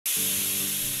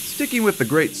Sticking with the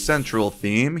Great Central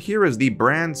theme, here is the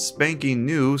brand spanking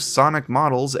new Sonic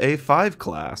Models A5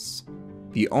 class.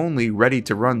 The only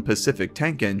ready-to-run Pacific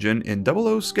tank engine in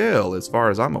 00 scale as far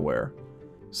as I'm aware.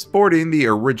 Sporting the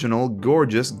original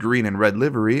gorgeous green and red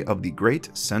livery of the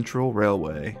Great Central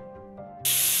Railway.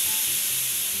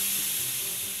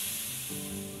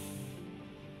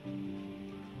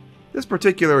 This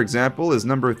particular example is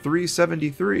number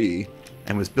 373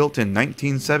 and was built in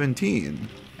 1917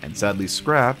 and sadly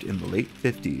scrapped in the late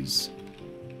 50s.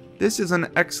 This is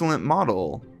an excellent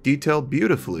model, detailed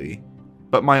beautifully,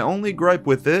 but my only gripe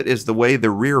with it is the way the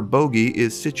rear bogie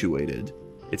is situated.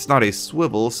 It's not a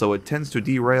swivel, so it tends to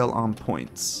derail on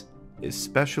points,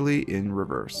 especially in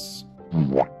reverse.